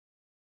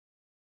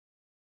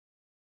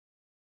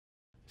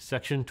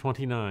Section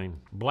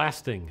 29,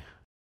 Blasting.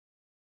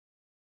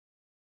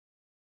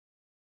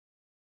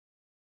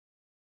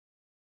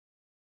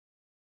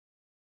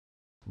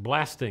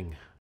 Blasting.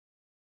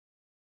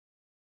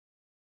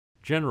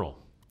 General.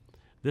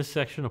 This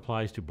section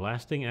applies to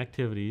blasting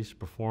activities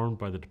performed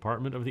by the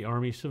Department of the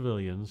Army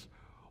civilians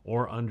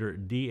or under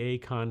DA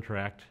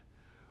contract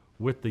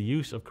with the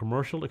use of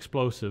commercial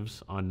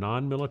explosives on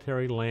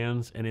non-military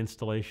lands and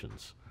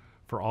installations.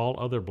 For all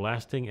other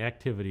blasting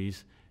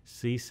activities,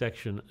 see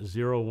Section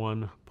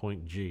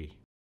 01.G.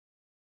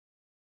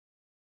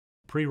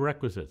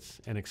 Prerequisites: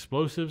 an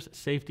explosives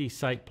safety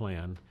site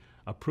plan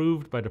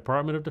approved by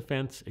Department of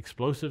Defense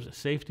Explosives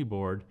Safety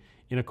Board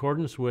in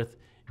accordance with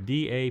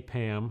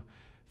DA-PAM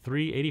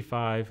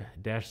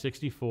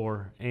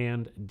 385-64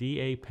 and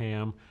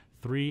DA-PAM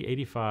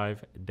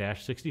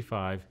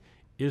 385-65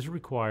 is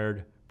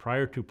required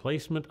prior to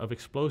placement of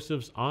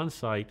explosives on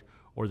site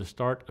or the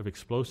start of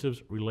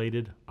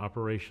explosives-related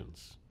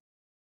operations.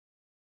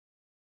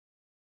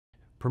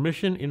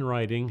 Permission in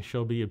writing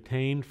shall be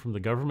obtained from the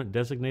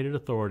government-designated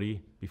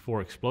authority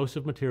before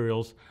explosive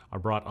materials are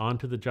brought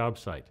onto the job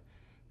site.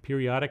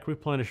 Periodic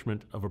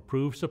replenishment of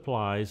approved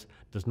supplies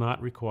does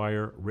not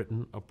require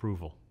written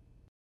approval.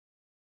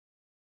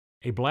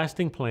 A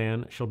blasting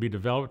plan shall be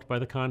developed by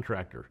the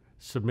contractor,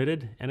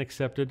 submitted and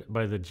accepted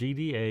by the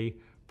GDA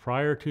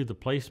prior to the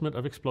placement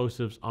of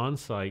explosives on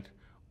site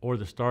or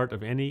the start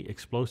of any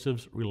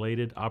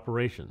explosives-related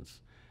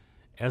operations.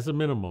 As a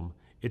minimum,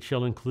 it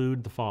shall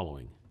include the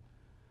following: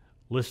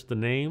 list the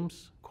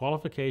names,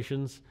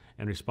 qualifications,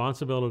 and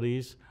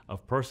responsibilities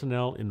of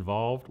personnel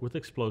involved with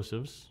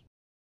explosives,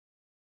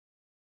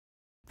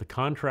 the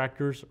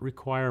contractor's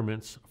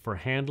requirements for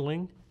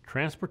handling,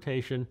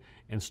 transportation,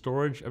 and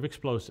storage of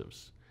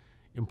explosives,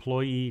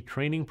 employee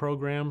training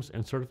programs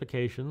and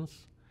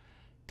certifications,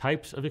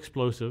 types of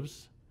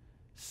explosives,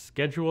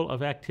 schedule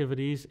of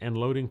activities and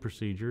loading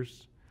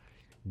procedures,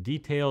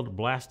 detailed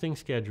blasting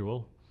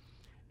schedule,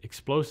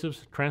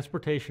 explosives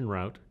transportation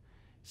route,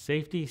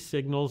 safety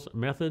signals,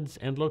 methods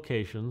and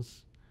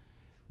locations,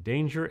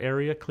 danger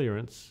area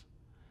clearance,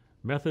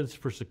 methods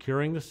for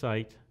securing the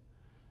site,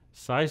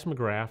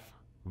 seismograph,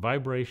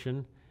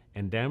 vibration,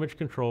 and damage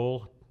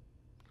control,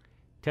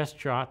 test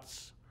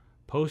shots,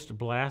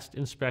 post-blast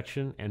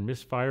inspection and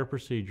misfire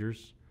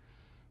procedures,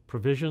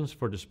 provisions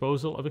for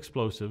disposal of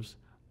explosives,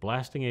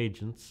 blasting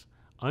agents,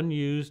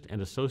 unused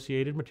and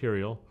associated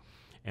material,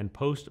 and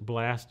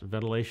post-blast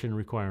ventilation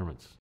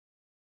requirements.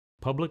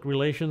 Public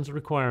relations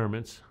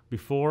requirements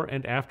before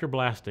and after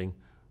blasting,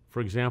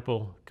 for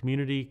example,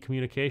 community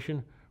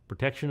communication,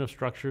 protection of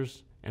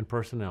structures, and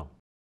personnel.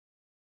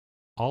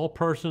 All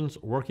persons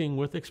working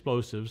with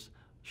explosives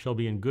shall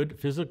be in good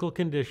physical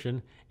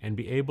condition and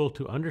be able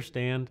to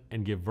understand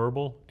and give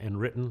verbal and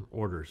written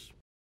orders.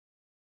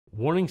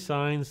 Warning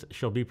signs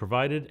shall be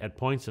provided at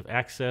points of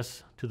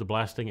access to the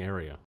blasting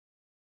area.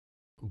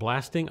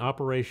 Blasting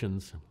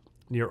operations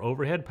near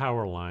overhead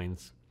power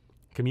lines,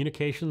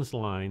 communications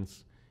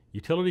lines,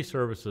 utility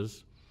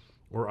services,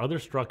 or other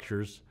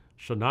structures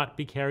shall not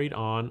be carried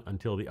on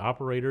until the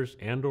operators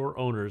and/or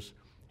owners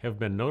have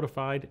been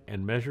notified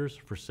and measures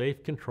for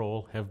safe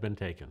control have been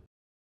taken.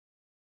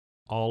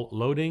 All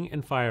loading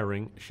and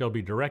firing shall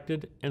be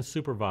directed and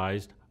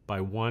supervised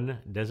by one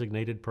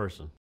designated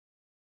person.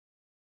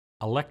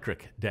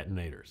 Electric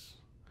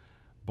detonators.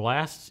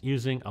 Blasts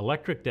using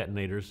electric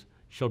detonators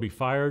shall be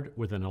fired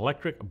with an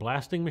electric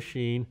blasting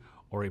machine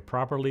or a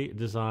properly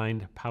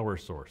designed power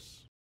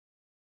source.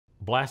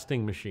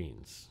 Blasting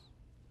machines.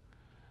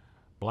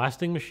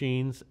 Blasting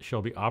machines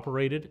shall be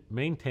operated,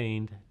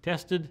 maintained,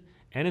 tested,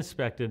 and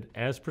inspected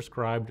as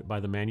prescribed by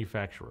the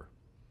manufacturer.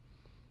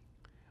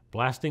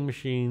 Blasting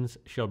machines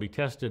shall be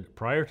tested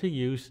prior to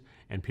use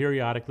and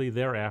periodically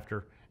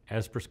thereafter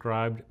as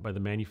prescribed by the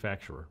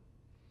manufacturer.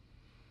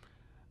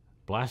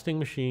 Blasting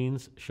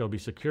machines shall be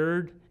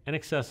secured and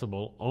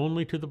accessible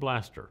only to the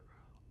blaster.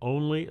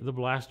 Only the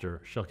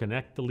blaster shall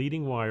connect the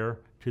leading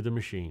wire to the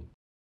machine.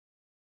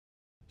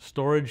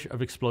 Storage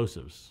of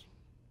explosives.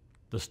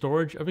 The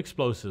storage of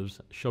explosives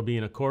shall be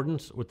in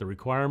accordance with the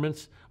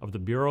requirements of the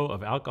Bureau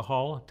of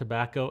Alcohol,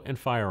 Tobacco, and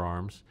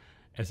Firearms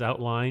as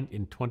outlined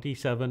in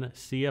 27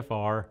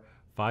 CFR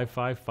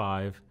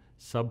 555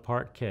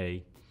 Subpart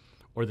K,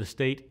 or the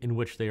state in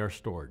which they are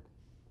stored.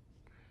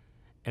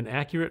 An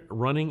accurate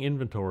running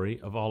inventory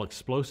of all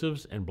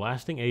explosives and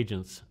blasting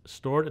agents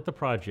stored at the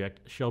project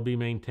shall be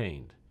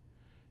maintained.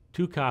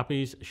 2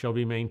 copies shall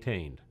be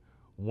maintained,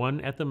 1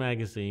 at the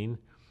magazine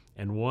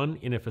and 1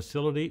 in a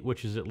facility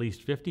which is at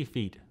least 50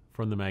 feet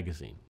from the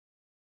magazine.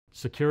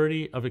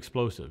 Security of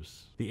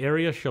explosives. The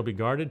area shall be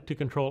guarded to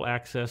control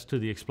access to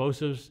the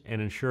explosives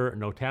and ensure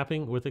no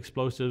tapping with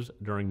explosives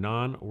during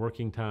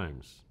non-working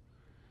times.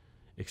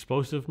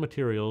 Explosive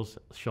materials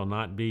shall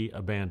not be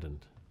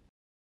abandoned.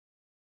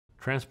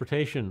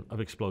 Transportation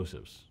of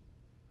explosives.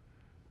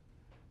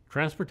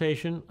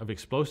 Transportation of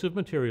explosive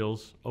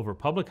materials over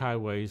public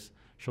highways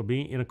shall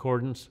be in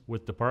accordance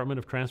with Department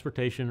of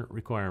Transportation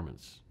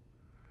requirements.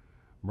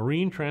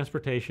 Marine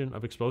transportation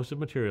of explosive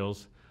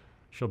materials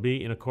shall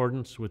be in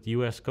accordance with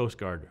U.S. Coast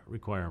Guard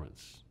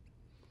requirements.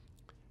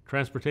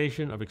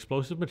 Transportation of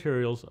explosive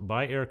materials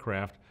by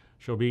aircraft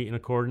shall be in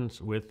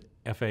accordance with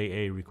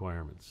FAA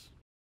requirements.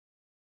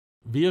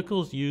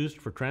 Vehicles used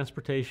for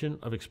transportation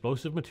of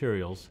explosive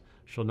materials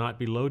shall not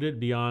be loaded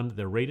beyond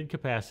their rated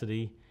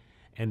capacity,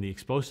 and the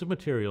explosive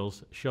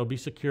materials shall be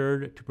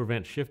secured to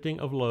prevent shifting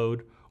of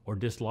load or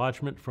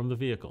dislodgement from the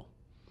vehicle.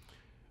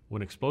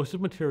 When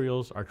explosive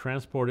materials are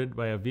transported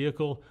by a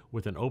vehicle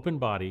with an open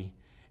body,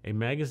 a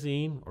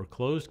magazine or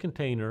closed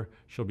container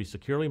shall be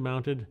securely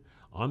mounted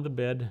on the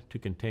bed to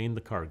contain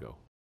the cargo.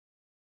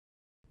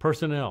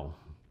 Personnel.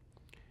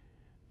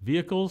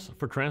 Vehicles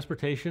for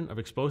transportation of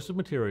explosive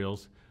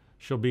materials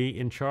shall be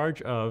in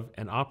charge of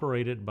and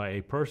operated by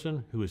a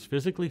person who is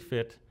physically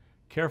fit,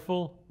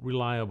 careful,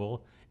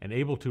 reliable, and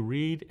able to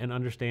read and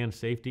understand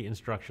safety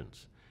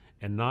instructions,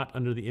 and not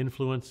under the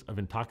influence of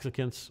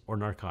intoxicants or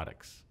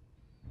narcotics.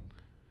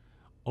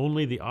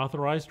 Only the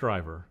authorized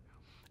driver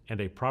and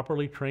a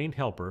properly trained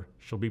helper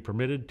shall be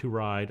permitted to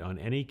ride on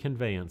any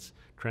conveyance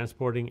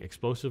transporting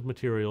explosive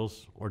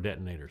materials or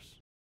detonators.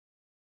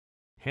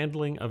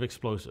 Handling of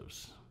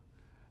explosives.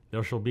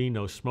 There shall be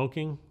no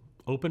smoking,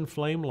 open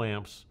flame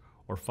lamps,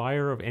 or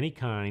fire of any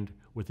kind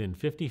within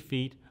 50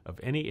 feet of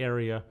any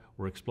area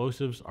where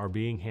explosives are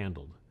being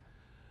handled.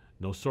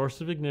 No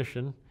source of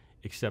ignition,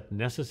 except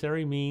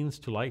necessary means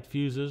to light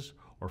fuses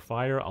or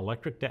fire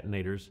electric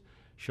detonators,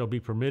 shall be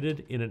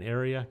permitted in an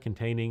area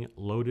containing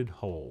loaded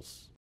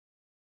holes.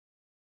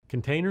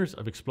 Containers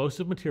of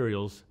explosive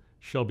materials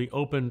shall be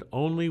opened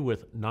only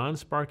with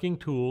non-sparking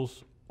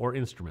tools or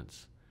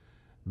instruments.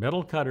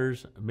 Metal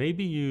cutters may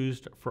be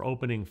used for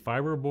opening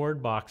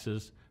fiberboard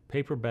boxes,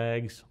 paper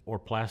bags, or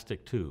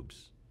plastic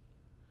tubes.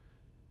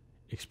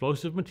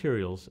 Explosive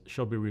materials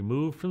shall be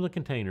removed from the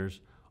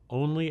containers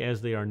only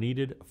as they are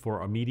needed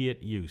for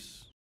immediate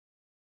use.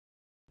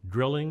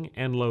 Drilling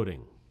and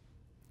loading.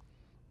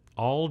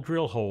 All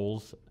drill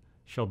holes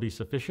shall be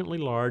sufficiently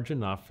large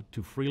enough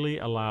to freely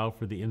allow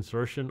for the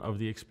insertion of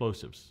the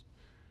explosives.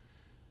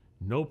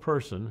 No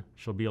person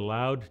shall be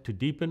allowed to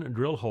deepen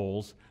drill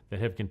holes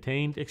that have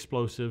contained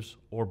explosives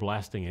or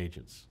blasting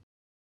agents.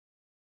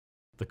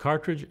 The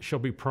cartridge shall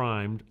be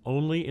primed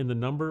only in the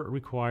number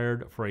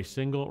required for a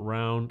single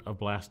round of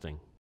blasting.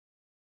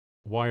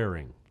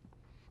 Wiring.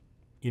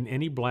 In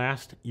any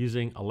blast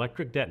using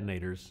electric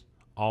detonators,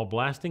 all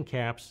blasting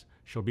caps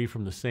shall be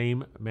from the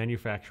same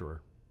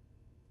manufacturer.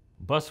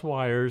 Bus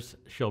wires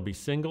shall be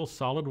single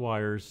solid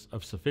wires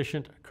of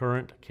sufficient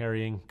current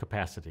carrying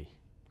capacity.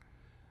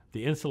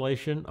 The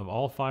insulation of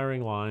all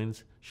firing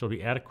lines shall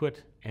be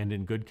adequate and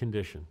in good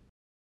condition.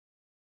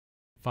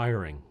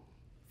 Firing.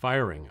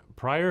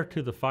 Prior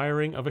to the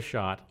firing of a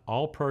shot,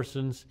 all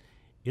persons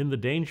in the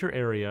danger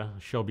area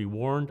shall be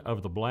warned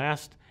of the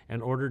blast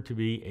and ordered to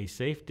be a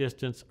safe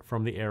distance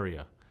from the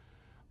area.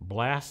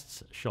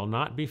 Blasts shall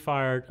not be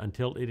fired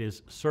until it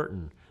is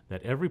certain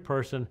that every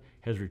person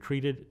has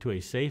retreated to a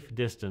safe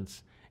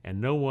distance and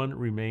no one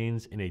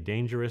remains in a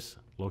dangerous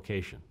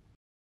location.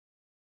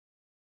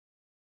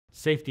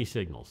 Safety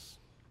signals.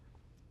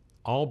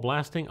 All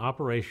blasting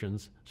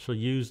operations shall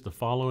use the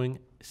following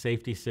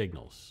safety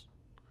signals.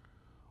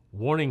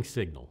 Warning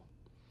signal,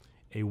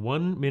 a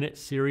 1-minute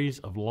series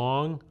of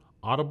long,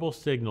 audible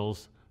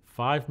signals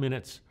 5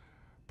 minutes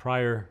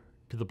prior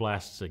to the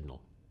blast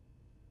signal.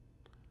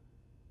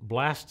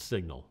 Blast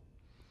signal,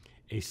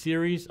 a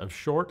series of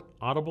short,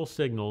 audible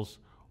signals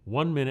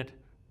 1 minute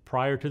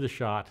prior to the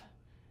shot,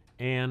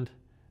 and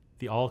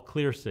the all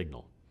clear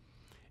signal,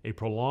 a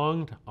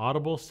prolonged,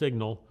 audible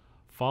signal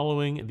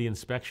following the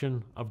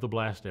inspection of the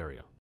blast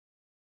area.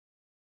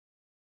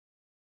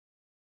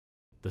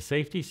 The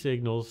safety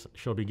signals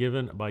shall be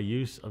given by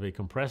use of a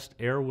compressed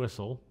air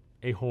whistle,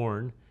 a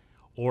horn,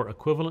 or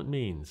equivalent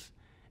means,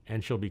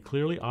 and shall be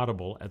clearly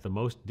audible at the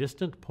most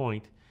distant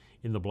point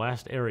in the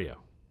blast area.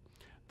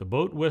 The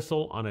boat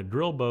whistle on a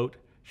drill boat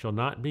shall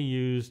not be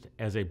used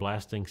as a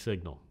blasting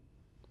signal.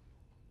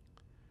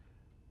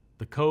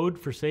 The code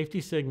for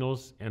safety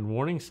signals and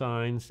warning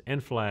signs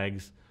and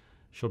flags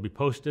shall be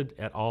posted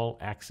at all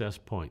access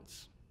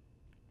points.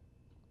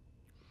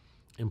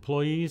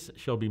 Employees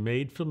shall be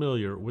made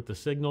familiar with the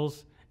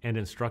signals and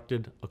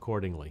instructed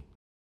accordingly.